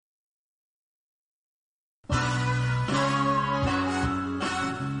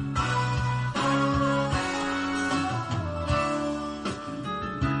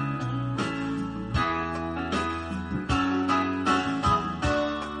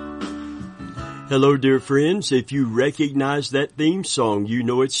Hello, dear friends. If you recognize that theme song, you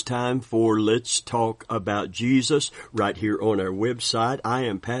know it's time for Let's Talk About Jesus right here on our website. I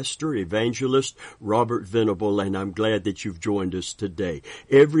am Pastor Evangelist Robert Venable, and I'm glad that you've joined us today.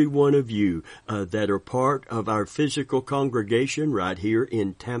 Every one of you that are part of our physical congregation right here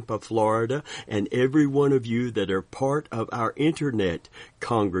in Tampa, Florida, and every one of you that are part of our internet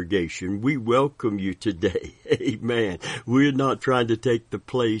congregation, we welcome you today. Amen. We're not trying to take the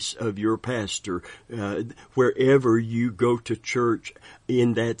place of your pastor wherever you go to church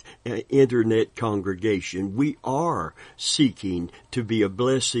in that internet congregation. We are seeking to be a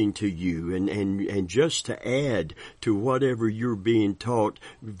blessing to you and just to add to whatever you're being taught,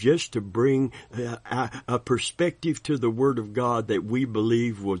 just to bring a perspective to the Word of God that we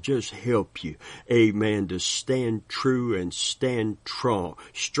believe will just help you, amen, to stand true and stand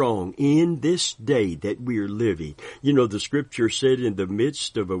strong in this day that we are living. You know, the Scripture said, in the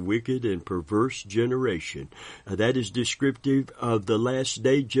midst of a wicked and perverse generation. That is descriptive of the last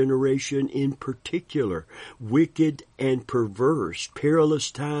day generation in particular. Wicked and perverse,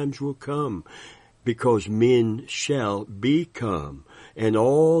 perilous times will come, because men shall become, and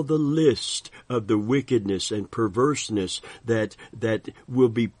all the list of the wickedness and perverseness that will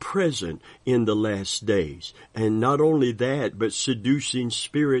be present in the last days. And not only that, but seducing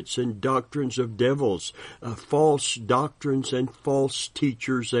spirits and doctrines of devils, false doctrines and false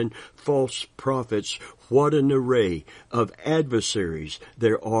teachers and false prophets. What an array of adversaries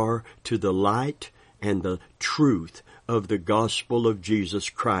there are to the light and the truth of the gospel of Jesus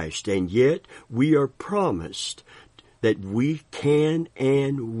Christ. And yet we are promised that we can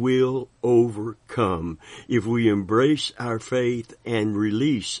and will overcome if we embrace our faith and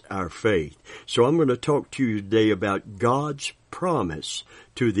release our faith. So I'm going to talk to you today about God's promise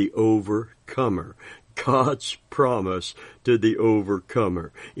to the overcomer. God's promise to the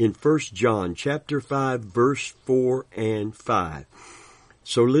overcomer. In 1 John chapter 5, verse 4 and 5.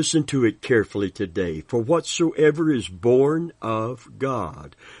 So listen to it carefully today. For whatsoever is born of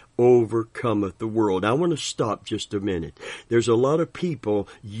God overcometh the world. I want to stop just a minute. There's a lot of people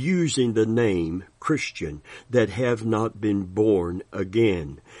using the name Christian that have not been born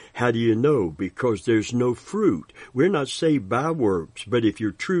again. How do you know? Because there's no fruit. We're not saved by works, but if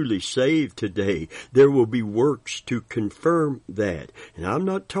you're truly saved today, there will be works to confirm that. And I'm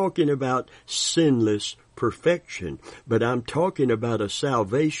not talking about sinless perfection, but I'm talking about a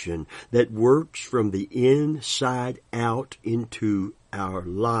salvation that works from the inside out into our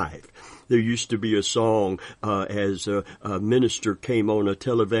life. There used to be a song as a minister came on, a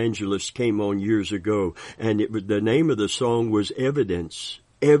televangelist came on years ago, and the name of the song was Evidence.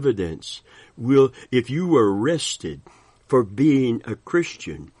 Evidence. If you were arrested for being a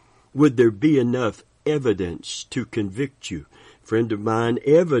Christian, would there be enough evidence to convict you? Friend of mine,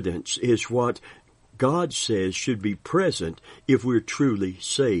 evidence is what God says should be present if we're truly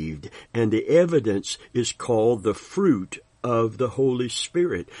saved. And the evidence is called the fruit of the Holy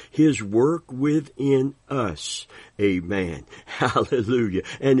Spirit, His work within us. Amen. Hallelujah.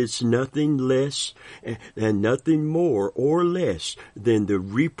 And it's nothing less and nothing more or less than the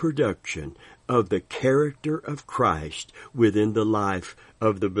reproduction of the character of Christ within the life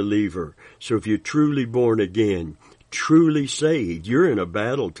of the believer. So if you're truly born again, truly saved, you're in a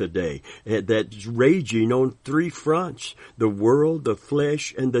battle today that's raging on three fronts: the world, the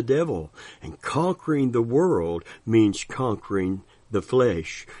flesh, and the devil. And conquering the world means conquering the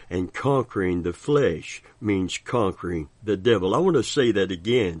flesh, and conquering the flesh means conquering the devil. I want to say that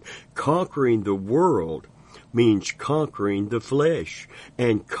again. Conquering the world means conquering the flesh,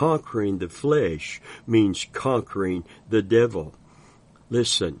 and conquering the flesh means conquering the devil.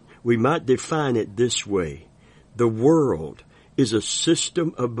 Listen, we might define it this way. The world is a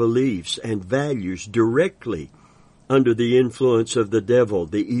system of beliefs and values directly under the influence of the devil,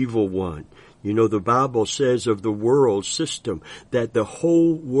 the evil one. You know, the Bible says of the world system that the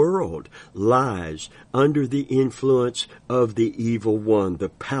whole world lies under the influence of the evil one, the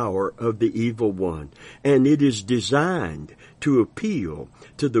power of the evil one. And it is designed to appeal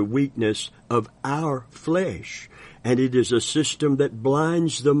to the weakness of our flesh. And it is a system that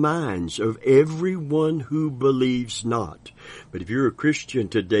blinds the minds of everyone who believes not. But if you're a Christian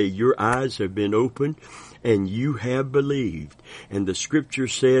today, your eyes have been opened and you have believed. And the Scripture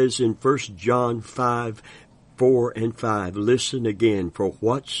says in 1 John 5, 4 and 5, listen again, for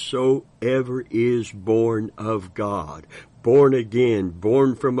whatsoever is born of God, born again,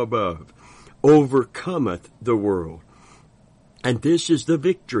 born from above, overcometh the world. And this is the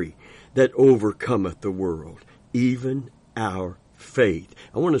victory that overcometh the world, even our faith.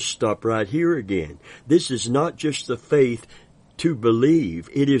 I want to stop right here again. This is not just the faith to believe.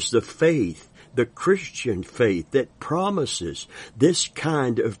 It is the faith the Christian faith that promises this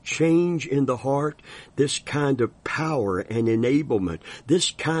kind of change in the heart, this kind of power and enablement,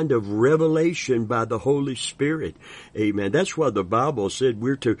 this kind of revelation by the Holy Spirit. Amen. That's why the Bible said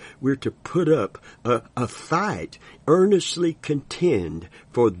we're to put up a fight, earnestly contend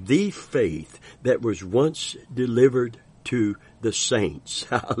for the faith that was once delivered to the saints.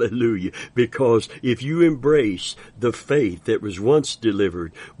 Hallelujah. Because if you embrace the faith that was once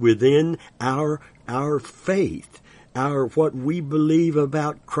delivered within our faith, what we believe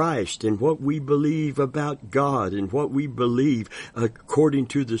about Christ and what we believe about God and what we believe according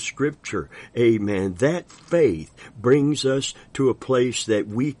to the Scripture, amen, that faith brings us to a place that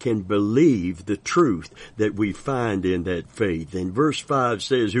we can believe the truth that we find in that faith. And verse 5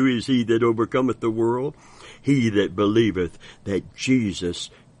 says, "Who is he that overcometh the world? He that believeth that Jesus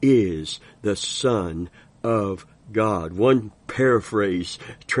is the Son of God." One paraphrase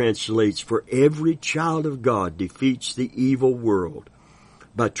translates, "For every child of God defeats the evil world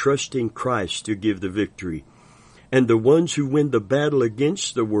by trusting Christ to give the victory. And the ones who win the battle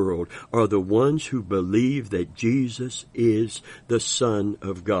against the world are the ones who believe that Jesus is the Son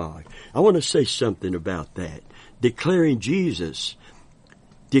of God." I want to say something about that. Declaring Jesus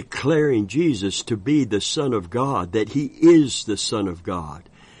to be the Son of God, that He is the Son of God,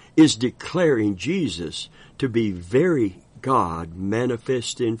 is declaring Jesus to be very God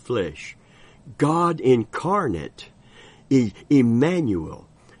manifest in flesh. God incarnate, Emmanuel,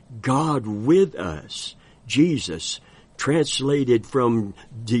 God with us. Jesus, translated from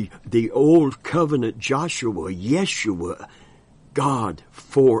the old covenant Joshua, Yeshua, God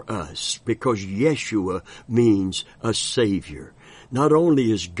for us, because Yeshua means a Savior. Not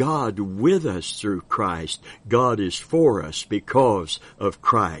only is God with us through Christ, God is for us because of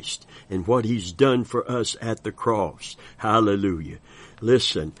Christ and what He's done for us at the cross. Hallelujah.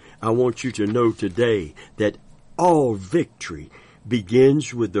 Listen, I want you to know today that all victory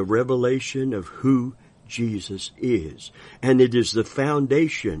begins with the revelation of who Jesus is. And it is the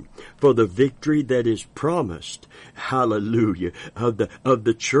foundation for the victory that is promised, hallelujah, of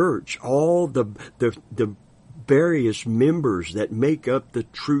the church, all the various members that make up the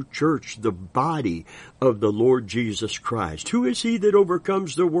true church, the body of the Lord Jesus Christ. Who is he that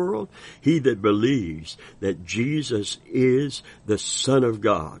overcomes the world? He that believes that Jesus is the Son of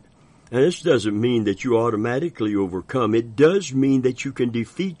God. Now, this doesn't mean that you automatically overcome. It does mean that you can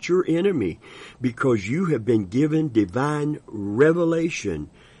defeat your enemy because you have been given divine revelation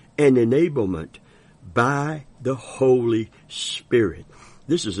and enablement by the Holy Spirit.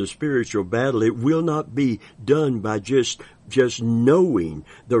 This is a spiritual battle. It will not be done by just knowing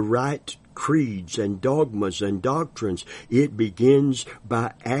the right creeds and dogmas and doctrines. It begins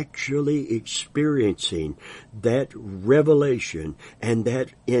by actually experiencing that revelation and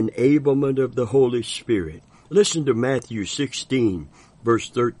that enablement of the Holy Spirit. Listen to Matthew 16, verse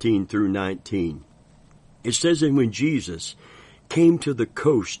 13 through 19. It says, "And when Jesus came to the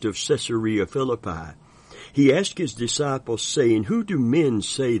coast of Caesarea Philippi, He asked His disciples, saying, Who do men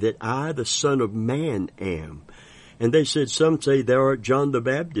say that I, the Son of Man, am? And they said, Some say thou art John the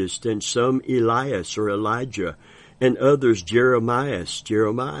Baptist, and some Elias or Elijah, and others Jeremiah,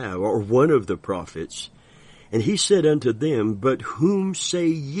 or one of the prophets. And He said unto them, But whom say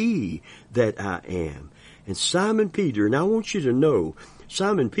ye that I am? And Simon Peter," and I want you to know,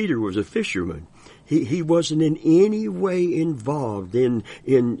 Simon Peter was a fisherman. He wasn't in any way involved in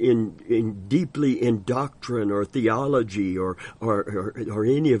deeply in doctrine or theology or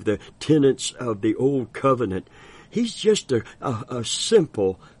any of the tenets of the old covenant. He's just a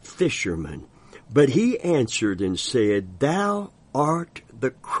simple fisherman. But he answered and said, Thou art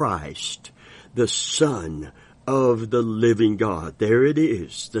the Christ, the Son of the living God. There it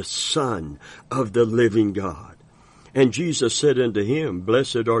is, the Son of the living God. And Jesus said unto him,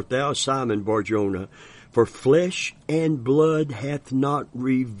 Blessed art thou, Simon Bar-Jonah, for flesh and blood hath not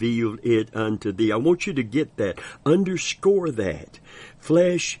revealed it unto thee. I want you to get that. Underscore that.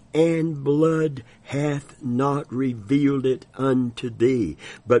 Flesh and blood hath not revealed it unto thee,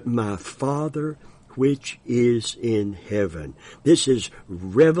 but my Father which is in heaven. This is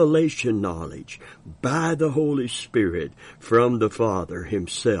revelation knowledge by the Holy Spirit from the Father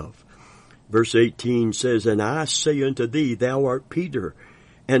Himself. Verse 18 says, And I say unto thee, Thou art Peter,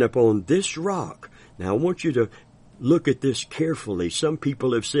 and upon this rock. Now I want you to look at this carefully. Some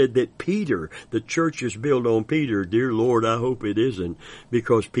people have said that Peter, the church is built on Peter. Dear Lord, I hope it isn't,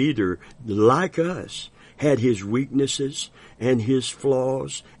 because Peter, like us, had his weaknesses and his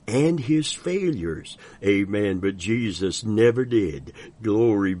flaws and his failures. Amen. But Jesus never did.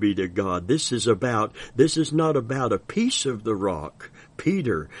 Glory be to God. This is not about a piece of the rock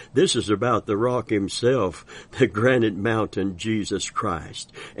Peter. This is about the rock himself, the granite mountain, Jesus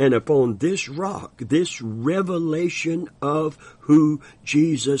Christ. And upon this rock, this revelation of who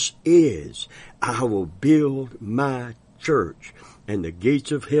Jesus is, I will build my church, and the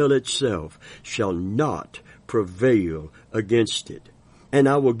gates of hell itself shall not prevail against it. And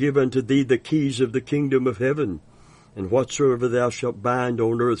I will give unto thee the keys of the kingdom of heaven. And whatsoever thou shalt bind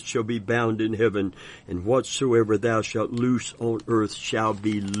on earth shall be bound in heaven, and whatsoever thou shalt loose on earth shall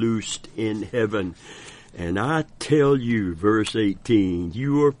be loosed in heaven. And I tell you, verse 18,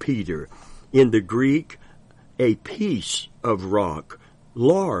 you are Peter. In the Greek, a piece of rock.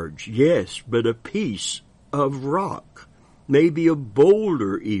 Large, yes, but a piece of rock. Maybe a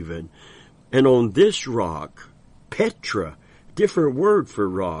boulder even. And on this rock, Petra, different word for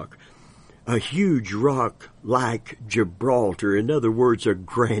rock, a huge rock like Gibraltar, in other words, a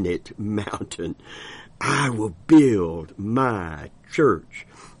granite mountain. I will build my church,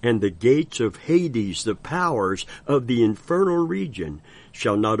 and the gates of Hades, the powers of the infernal region,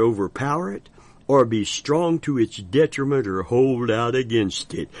 shall not overpower it, or be strong to its detriment or hold out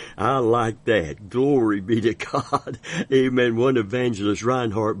against it. I like that. Glory be to God. Amen. One evangelist,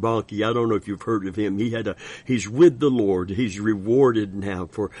 Reinhard Bonnke, I don't know if you've heard of him. He's with the Lord. He's rewarded now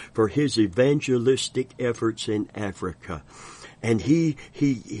for his evangelistic efforts in Africa. And he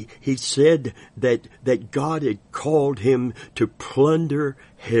said that God had called him to plunder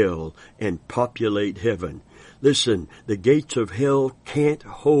hell and populate heaven. Listen, the gates of hell can't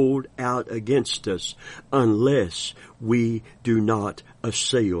hold out against us unless we do not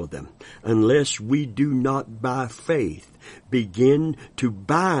assail them, unless we do not by faith begin to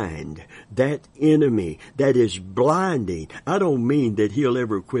bind that enemy that is blinding. I don't mean that he'll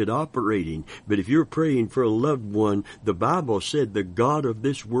ever quit operating, but if you're praying for a loved one, the Bible said the God of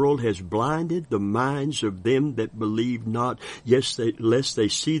this world has blinded the minds of them that believe not. Yes, lest they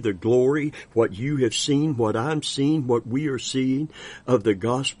see the glory, what you have seen, what I'm seeing, what we are seeing of the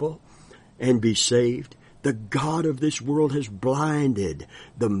gospel, and be saved. The God of this world has blinded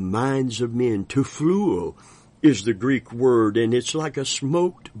the minds of men. Tefluo is the Greek word, and it's like a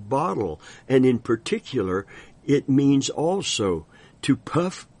smoked bottle. And in particular, it means also to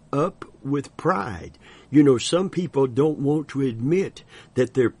puff up with pride. You know, some people don't want to admit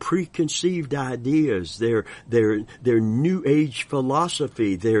that their preconceived ideas, their new age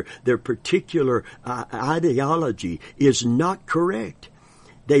philosophy, their particular ideology is not correct.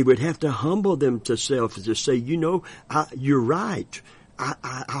 They would have to humble themselves to say, you know, you're right.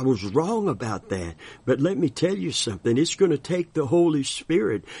 I was wrong about that. But let me tell you something. It's going to take the Holy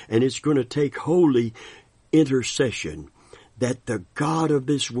Spirit, and it's going to take holy intercession, that the God of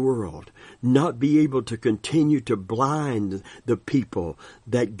this world not be able to continue to blind the people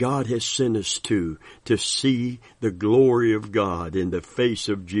that God has sent us to see the glory of God in the face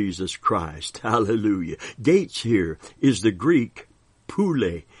of Jesus Christ. Hallelujah. Gates here is the Greek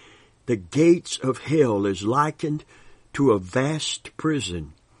Pule. The gates of hell is likened to a vast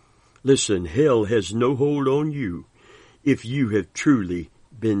prison. Listen, hell has no hold on you if you have truly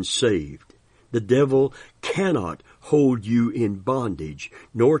been saved. The devil cannot hold you in bondage,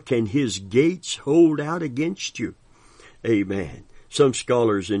 nor can his gates hold out against you. Amen. Some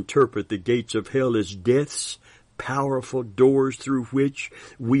scholars interpret the gates of hell as death's powerful doors through which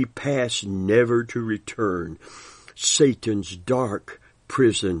we pass never to return. Satan's dark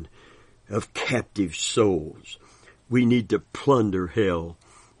prison of captive souls. We need to plunder hell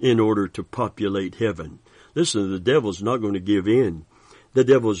in order to populate heaven. Listen, the devil's not going to give in. The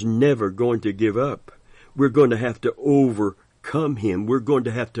devil's never going to give up. We're going to have to overcome him. We're going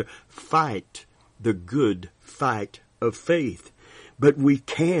to have to fight the good fight of faith. But we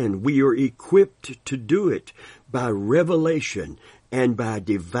are equipped to do it by revelation and by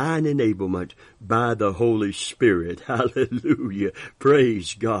divine enablement by the Holy Spirit. Hallelujah.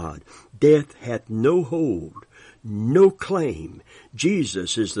 Praise God. Death hath no hold, no claim.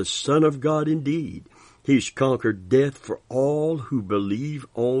 Jesus is the Son of God indeed. He's conquered death for all who believe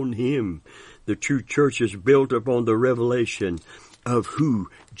on him. The true church is built upon the revelation of who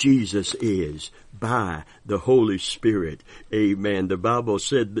Jesus is by the Holy Spirit. Amen. The Bible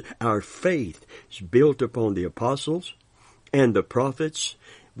said our faith is built upon the apostles and the prophets,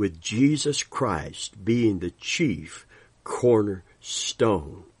 with Jesus Christ being the chief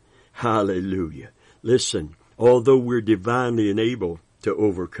cornerstone. Hallelujah. Listen, although we're divinely enabled to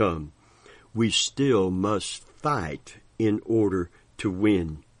overcome, we still must fight in order to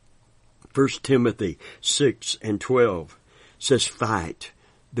win. 1 Timothy 6:12 says, fight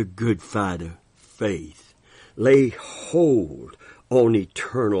the good fight of faith. Lay hold on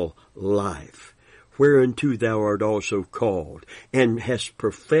eternal life, whereunto thou art also called, and hast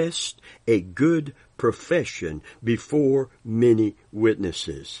professed a good profession before many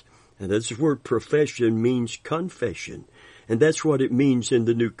witnesses. And this word profession means confession. And that's what it means in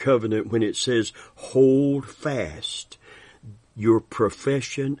the New Covenant when it says, hold fast your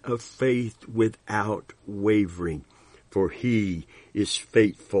profession of faith without wavering, for he is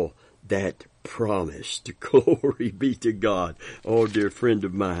faithful that promised. Glory be to God. Oh, dear friend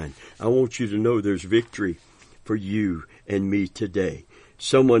of mine, I want you to know there's victory for you and me today.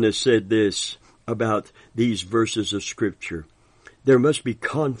 Someone has said this about these verses of Scripture. There must be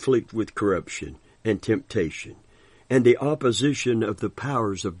conflict with corruption and temptation and the opposition of the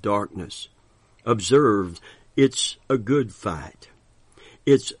powers of darkness. Observe, it's a good fight.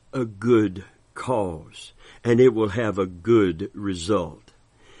 It's a good cause, and it will have a good result.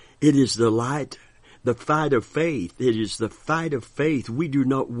 It is the fight of faith. It is the fight of faith. We do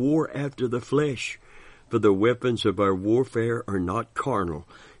not war after the flesh, for the weapons of our warfare are not carnal.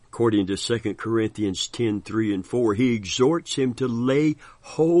 According to 2 Corinthians 10:3 and 4, he exhorts him to lay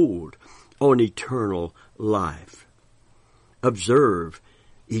hold on eternal life. Observe,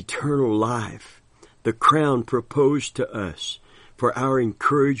 eternal life, the crown proposed to us for our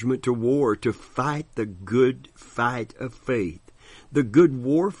encouragement to war, to fight the good fight of faith, the good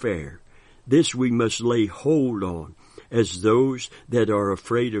warfare. This we must lay hold on as those that are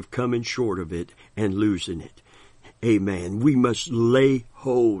afraid of coming short of it and losing it. Amen. We must lay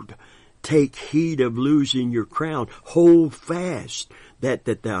hold. Take heed of losing your crown. Hold fast that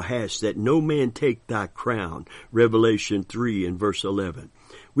thou hast, that no man take thy crown. Revelation 3 and verse 11.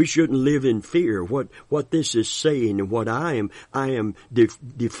 We shouldn't live in fear. What this is saying and what I am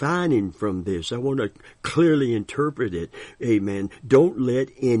defining from this, I want to clearly interpret it. Amen. Don't let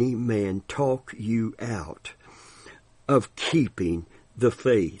any man talk you out of keeping the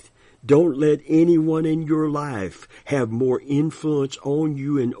faith. Don't let anyone in your life have more influence on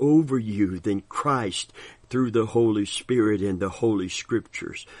you and over you than Christ through the Holy Spirit and the Holy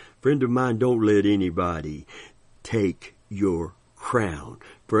Scriptures. Friend of mine, don't let anybody take your crown.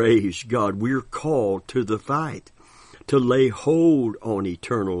 Praise God. We're called to the fight, to lay hold on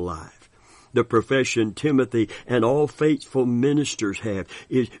eternal life. The profession Timothy and all faithful ministers have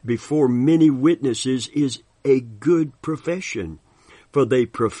is before many witnesses is a good profession. For they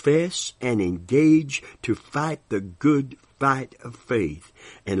profess and engage to fight the good fight of faith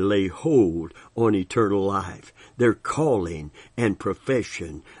and lay hold on eternal life. Their calling and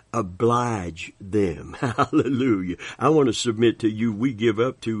profession oblige them. Hallelujah. I want to submit to you, we give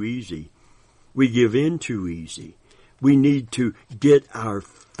up too easy. We give in too easy. We need to get our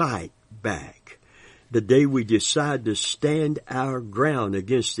fight back. The day we decide to stand our ground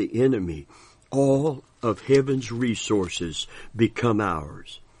against the enemy, all of heaven's resources become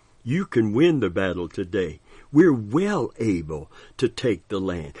ours. You can win the battle today. We're well able to take the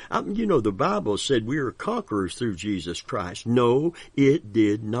land. The Bible said we are conquerors through Jesus Christ. No, it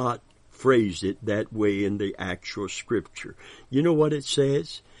did not phrase it that way in the actual Scripture. You know what it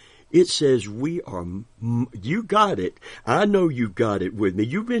says? It says we are, you got it. I know you got it with me.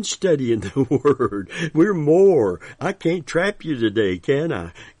 You've been studying the Word. We're more. I can't trap you today, can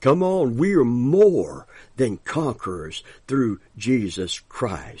I? Come on, we are more than conquerors through Jesus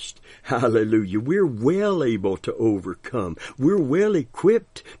Christ. Hallelujah. We're well able to overcome. We're well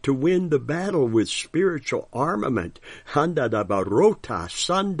equipped to win the battle with spiritual armament. Handadabarota,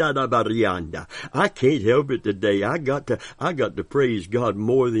 sandadabarianda. I can't help it today. I got to praise God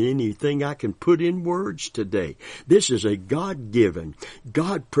more than anything I can put in words today. This is a God-given,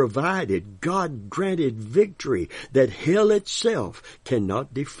 God-provided, God-granted victory that hell itself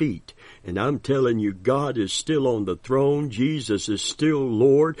cannot defeat. And I'm telling you, God is still on the throne. Jesus is still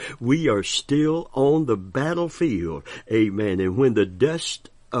Lord. We are still on the battlefield. Amen. And when the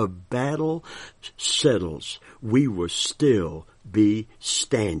dust of battle settles, we will still be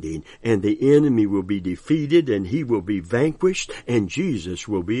standing, and the enemy will be defeated, and he will be vanquished, and Jesus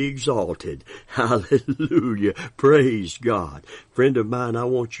will be exalted. Hallelujah. Praise God. Friend of mine, I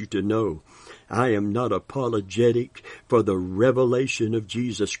want you to know, I am not apologetic for the revelation of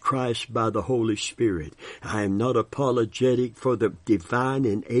Jesus Christ by the Holy Spirit. I am not apologetic for the divine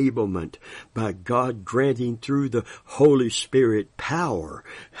enablement by God granting through the Holy Spirit power,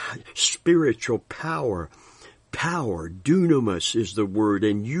 spiritual power. Power, dunamis is the word,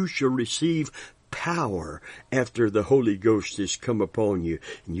 and you shall receive power after the Holy Ghost has come upon you.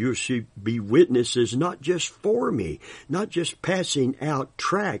 And you shall be witnesses not just for me, not just passing out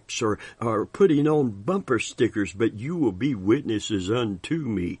tracts or putting on bumper stickers, but you will be witnesses unto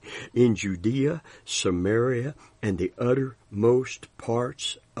me in Judea, Samaria, and the uttermost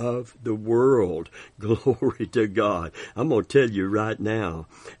parts of the world. Glory to God. I'm going to tell you right now,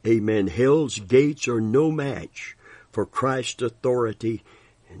 amen, hell's gates are no match for Christ's authority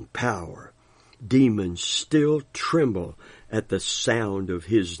and power. Demons still tremble at the sound of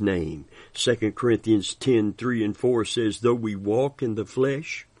his name. 2 Corinthians 10:3-4 says, though we walk in the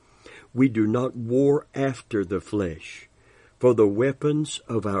flesh, we do not war after the flesh. For the weapons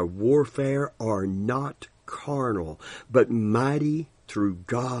of our warfare are not carnal, but mighty through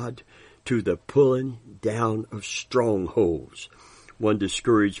God to the pulling down of strongholds. One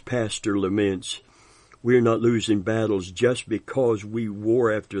discouraged pastor laments, we're not losing battles just because we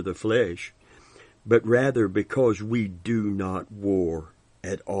war after the flesh, but rather because we do not war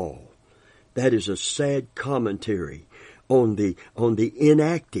at all. That is a sad commentary on the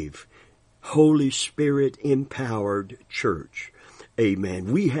inactive, Holy Spirit empowered church.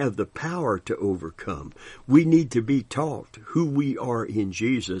 Amen. We have the power to overcome. We need to be taught who we are in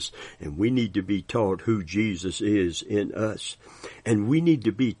Jesus, and we need to be taught who Jesus is in us. And we need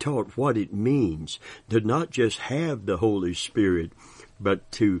to be taught what it means to not just have the Holy Spirit,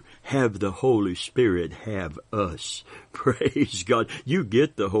 but to have the Holy Spirit have us. Praise God. You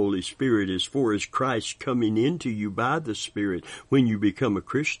get the Holy Spirit as far as Christ coming into you by the Spirit when you become a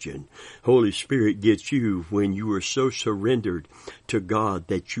Christian. Holy Spirit gets you when you are so surrendered to God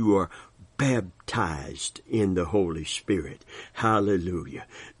that you are baptized in the Holy Spirit. Hallelujah.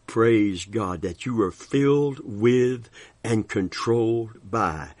 Praise God that you are filled with and controlled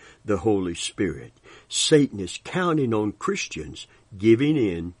by the Holy Spirit. Satan is counting on Christians giving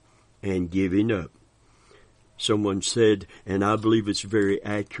in and giving up. Someone said, and I believe it's very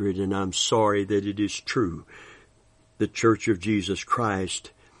accurate, and I'm sorry that it is true, the Church of Jesus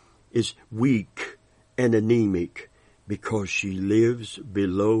Christ is weak and anemic because she lives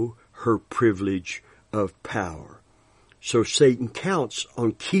below her privilege of power. So Satan counts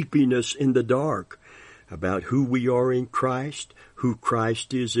on keeping us in the dark about who we are in Christ, who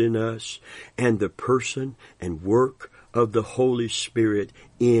Christ is in us, and the person and work of the Holy Spirit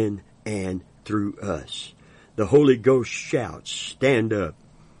in and through us. The Holy Ghost shouts, stand up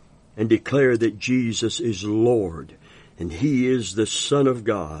and declare that Jesus is Lord and He is the Son of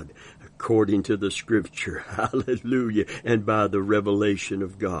God according to the Scripture. Hallelujah. And by the revelation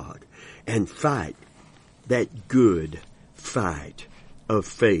of God. And fight that good fight of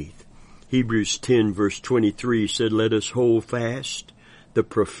faith. Hebrews 10 verse 23 said, let us hold fast the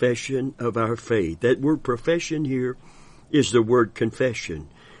profession of our faith. That word profession here is the word confession.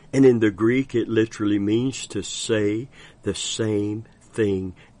 And in the Greek, it literally means to say the same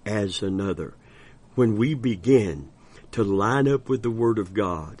thing as another. When we begin to line up with the Word of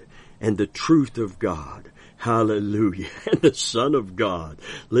God and the truth of God, hallelujah, and the Son of God,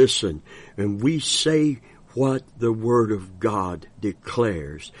 listen, and we say what the Word of God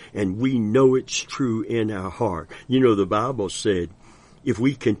declares, and we know it's true in our heart. You know, the Bible said, if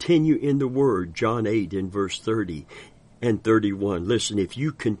we continue in the Word, John 8 in verse 30, and 31. Listen, if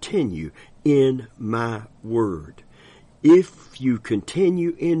you continue in my word, if you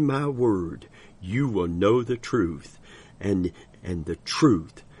continue in my word, you will know the truth, and the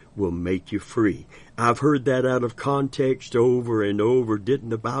truth will make you free. I've heard that out of context over and over. Didn't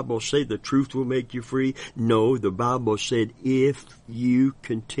the Bible say the truth will make you free? No, the Bible said, if you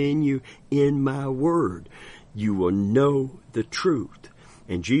continue in my word, you will know the truth.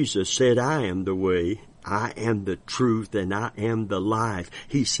 And Jesus said, I am the way, I am the truth, and I am the life.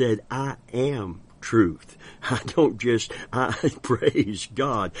 He said, I am truth. I praise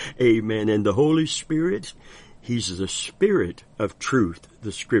God. Amen. And the Holy Spirit, He's the Spirit of truth,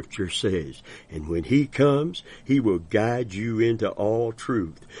 the Scripture says. And when He comes, He will guide you into all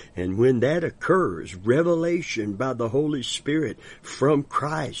truth. And when that occurs, revelation by the Holy Spirit from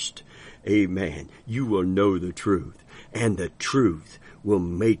Christ, amen, you will know the truth. And the truth will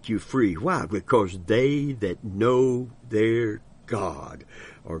make you free. Why? Because they that know their God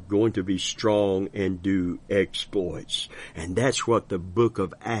are going to be strong and do exploits. And that's what the book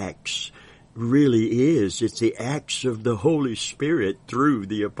of Acts really is. It's the acts of the Holy Spirit through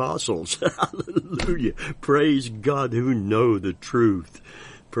the apostles. Hallelujah. Praise God who know the truth.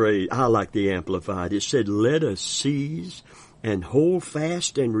 Praise. I like the Amplified. It said, let us seize and hold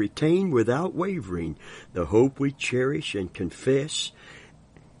fast and retain without wavering the hope we cherish and confess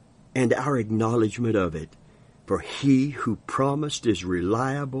and our acknowledgement of it. For He who promised is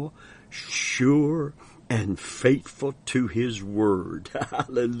reliable, sure, and faithful to His word.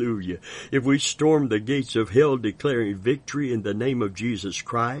 Hallelujah. If we storm the gates of hell declaring victory in the name of Jesus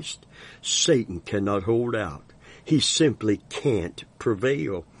Christ, Satan cannot hold out. He simply can't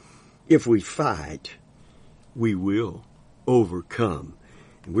prevail. If we fight, we will overcome.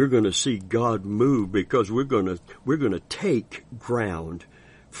 And we're going to see God move because we're going to take ground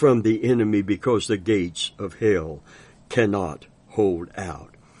from the enemy because the gates of hell cannot hold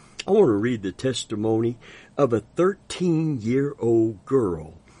out. I want to read the testimony of a 13-year-old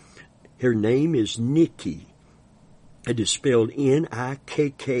girl. Her name is Nikki. It is spelled Nikki.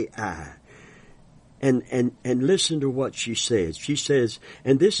 And listen to what she says. She says,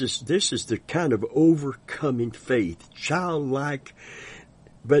 and this is the kind of overcoming faith, childlike,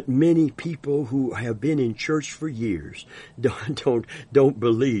 but many people who have been in church for years don't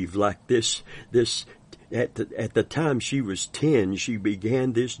believe like this. At the time she was 10, she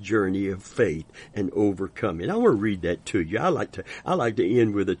began this journey of faith and overcoming. I want to read that to you. I like to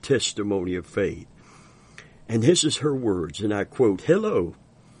end with a testimony of faith. And this is her words, and I quote, "Hello.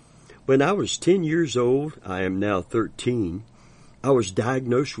 When I was 10 years old, I am now 13, I was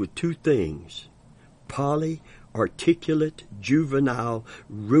diagnosed with two things: polyarticulate juvenile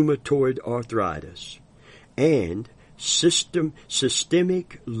rheumatoid arthritis and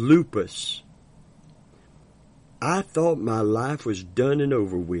systemic lupus. I thought my life was done and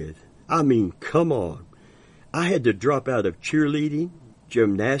over with. I mean, come on. I had to drop out of cheerleading,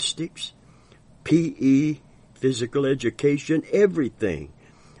 gymnastics, PE, physical education, everything.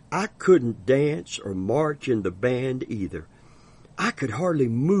 I couldn't dance or march in the band either. I could hardly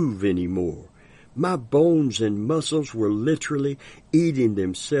move anymore. My bones and muscles were literally eating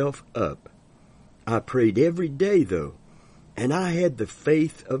themselves up. I prayed every day, though, and I had the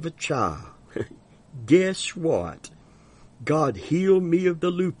faith of a child. Guess what? God healed me of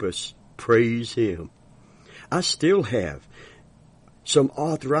the lupus. Praise Him. I still have some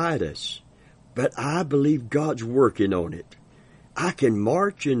arthritis, but I believe God's working on it. I can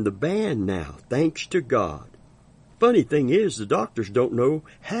march in the band now, thanks to God. Funny thing is, the doctors don't know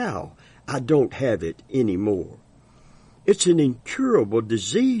how I don't have it anymore. It's an incurable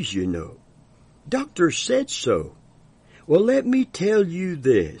disease, you know. Doctors said so. Well, let me tell you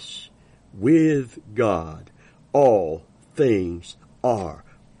this. With God, all things are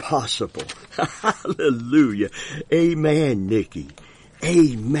possible." Hallelujah. Amen, Nikki.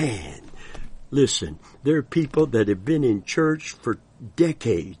 Amen. Listen, there are people that have been in church for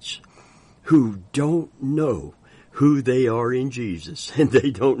decades who don't know who they are in Jesus, and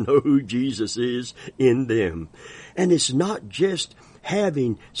they don't know who Jesus is in them. And it's not just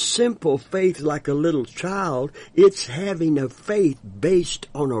having simple faith like a little child. It's having a faith based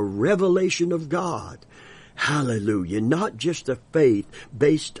on a revelation of God. Hallelujah. Not just a faith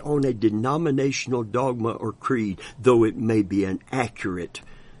based on a denominational dogma or creed, though it may be an accurate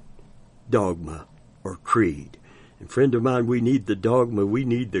dogma or creed. And friend of mine, we need the dogma, we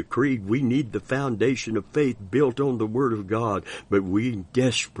need the creed, we need the foundation of faith built on the Word of God, but we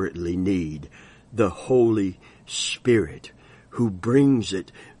desperately need the Holy Spirit who brings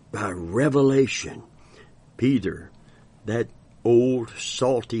it by revelation. Peter, that old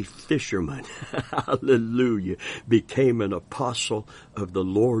salty fisherman, hallelujah, became an apostle of the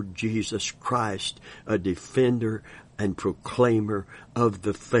Lord Jesus Christ, a defender and proclaimer of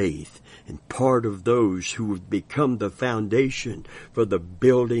the faith, and part of those who have become the foundation for the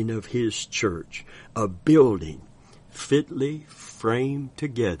building of His church, a building fitly framed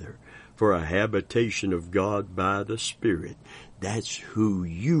together for a habitation of God by the Spirit. That's who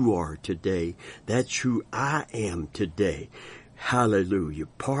you are today. That's who I am today. Hallelujah.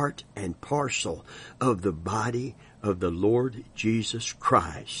 Part and parcel of the body of the Lord Jesus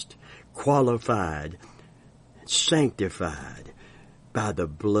Christ, qualified, sanctified by the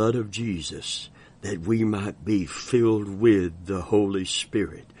blood of Jesus, that we might be filled with the Holy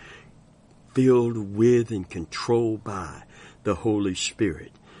Spirit, filled with and controlled by the Holy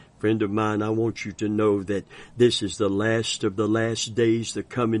Spirit. Friend of mine, I want you to know that this is the last of the last days. The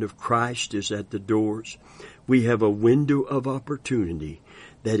coming of Christ is at the doors. We have a window of opportunity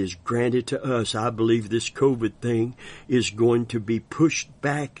that is granted to us. I believe this COVID thing is going to be pushed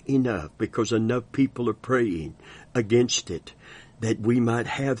back enough because enough people are praying against it, that we might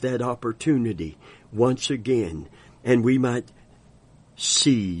have that opportunity once again, and we might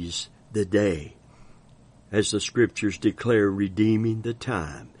seize the day, as the Scriptures declare, redeeming the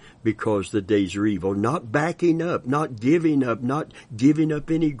time, because the days are evil. Not backing up, not giving up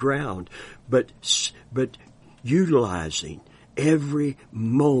any ground, but utilizing every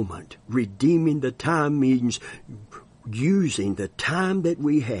moment. Redeeming the time means using the time that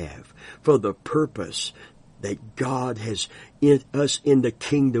we have for the purpose that God has us in the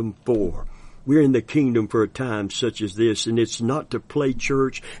kingdom for. We're in the kingdom for a time such as this, and it's not to play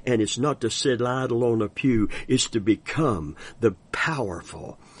church, and it's not to sit idle on a pew. It's to become the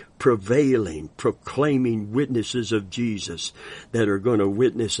powerful, prevailing, proclaiming witnesses of Jesus that are going to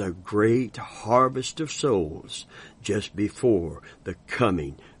witness a great harvest of souls just before the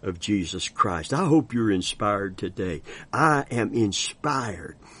coming of Jesus Christ. I hope you're inspired today. I am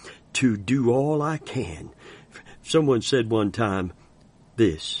inspired to do all I can. Someone said one time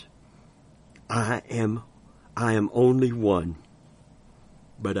this, I am only one,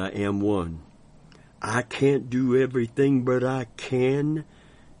 but I am one. I can't do everything, but I can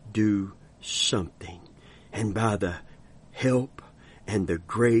do something. And by the help and the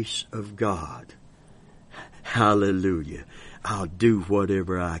grace of God, hallelujah, I'll do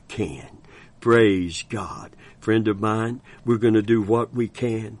whatever I can. Praise God. Friend of mine, we're going to do what we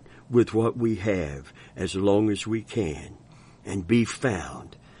can with what we have as long as we can, and be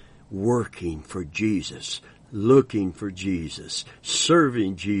found working for Jesus, looking for Jesus,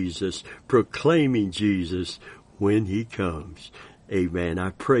 serving Jesus, proclaiming Jesus when He comes. Amen.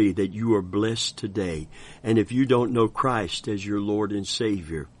 I pray that you are blessed today. And if you don't know Christ as your Lord and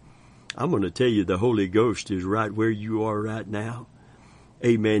Savior, I'm going to tell you the Holy Ghost is right where you are right now.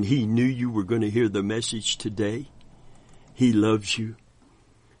 Amen. He knew you were going to hear the message today. He loves you.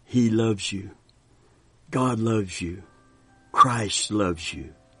 He loves you. God loves you. Christ loves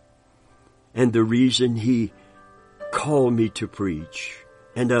you. And the reason He called me to preach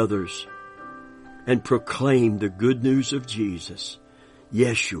and others and proclaim the good news of Jesus,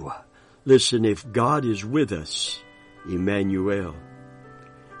 Yeshua. Listen, if God is with us, Emmanuel,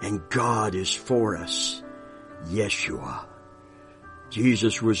 and God is for us, Yeshua.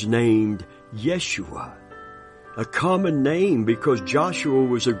 Jesus was named Yeshua, a common name because Joshua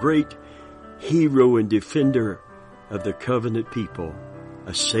was a great hero and defender of the covenant people,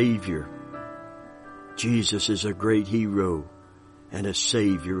 a Savior. Jesus is a great hero and a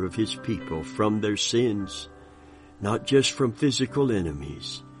Savior of His people from their sins, not just from physical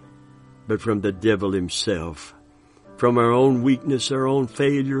enemies, but from the devil himself, from our own weakness, our own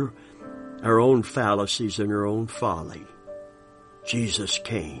failure, our own fallacies, and our own folly. Jesus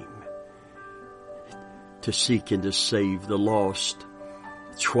came to seek and to save the lost.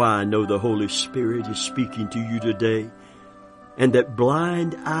 That's why I know the Holy Spirit is speaking to you today, and that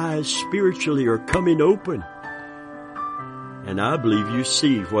blind eyes spiritually are coming open. And I believe you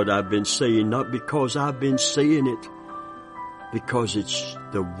see what I've been saying, not because I've been saying it, because it's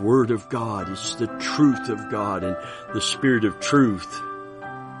the Word of God, it's the truth of God, and the Spirit of truth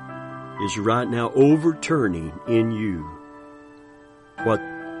is right now overturning in you what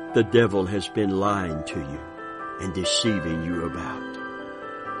the devil has been lying to you and deceiving you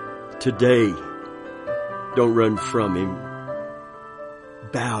about. Today, don't run from Him.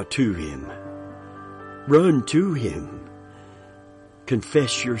 Bow to Him. Run to Him.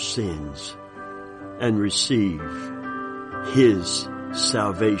 Confess your sins and receive His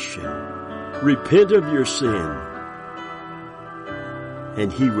salvation. Repent of your sin,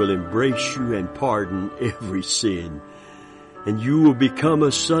 and He will embrace you and pardon every sin. And you will become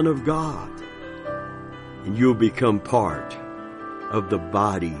a son of God, and you'll become part of the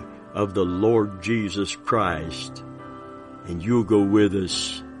body of the Lord Jesus Christ. And you'll go with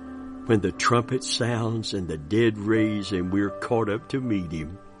us when the trumpet sounds and the dead raise and we're caught up to meet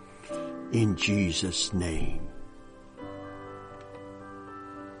Him. In Jesus' name.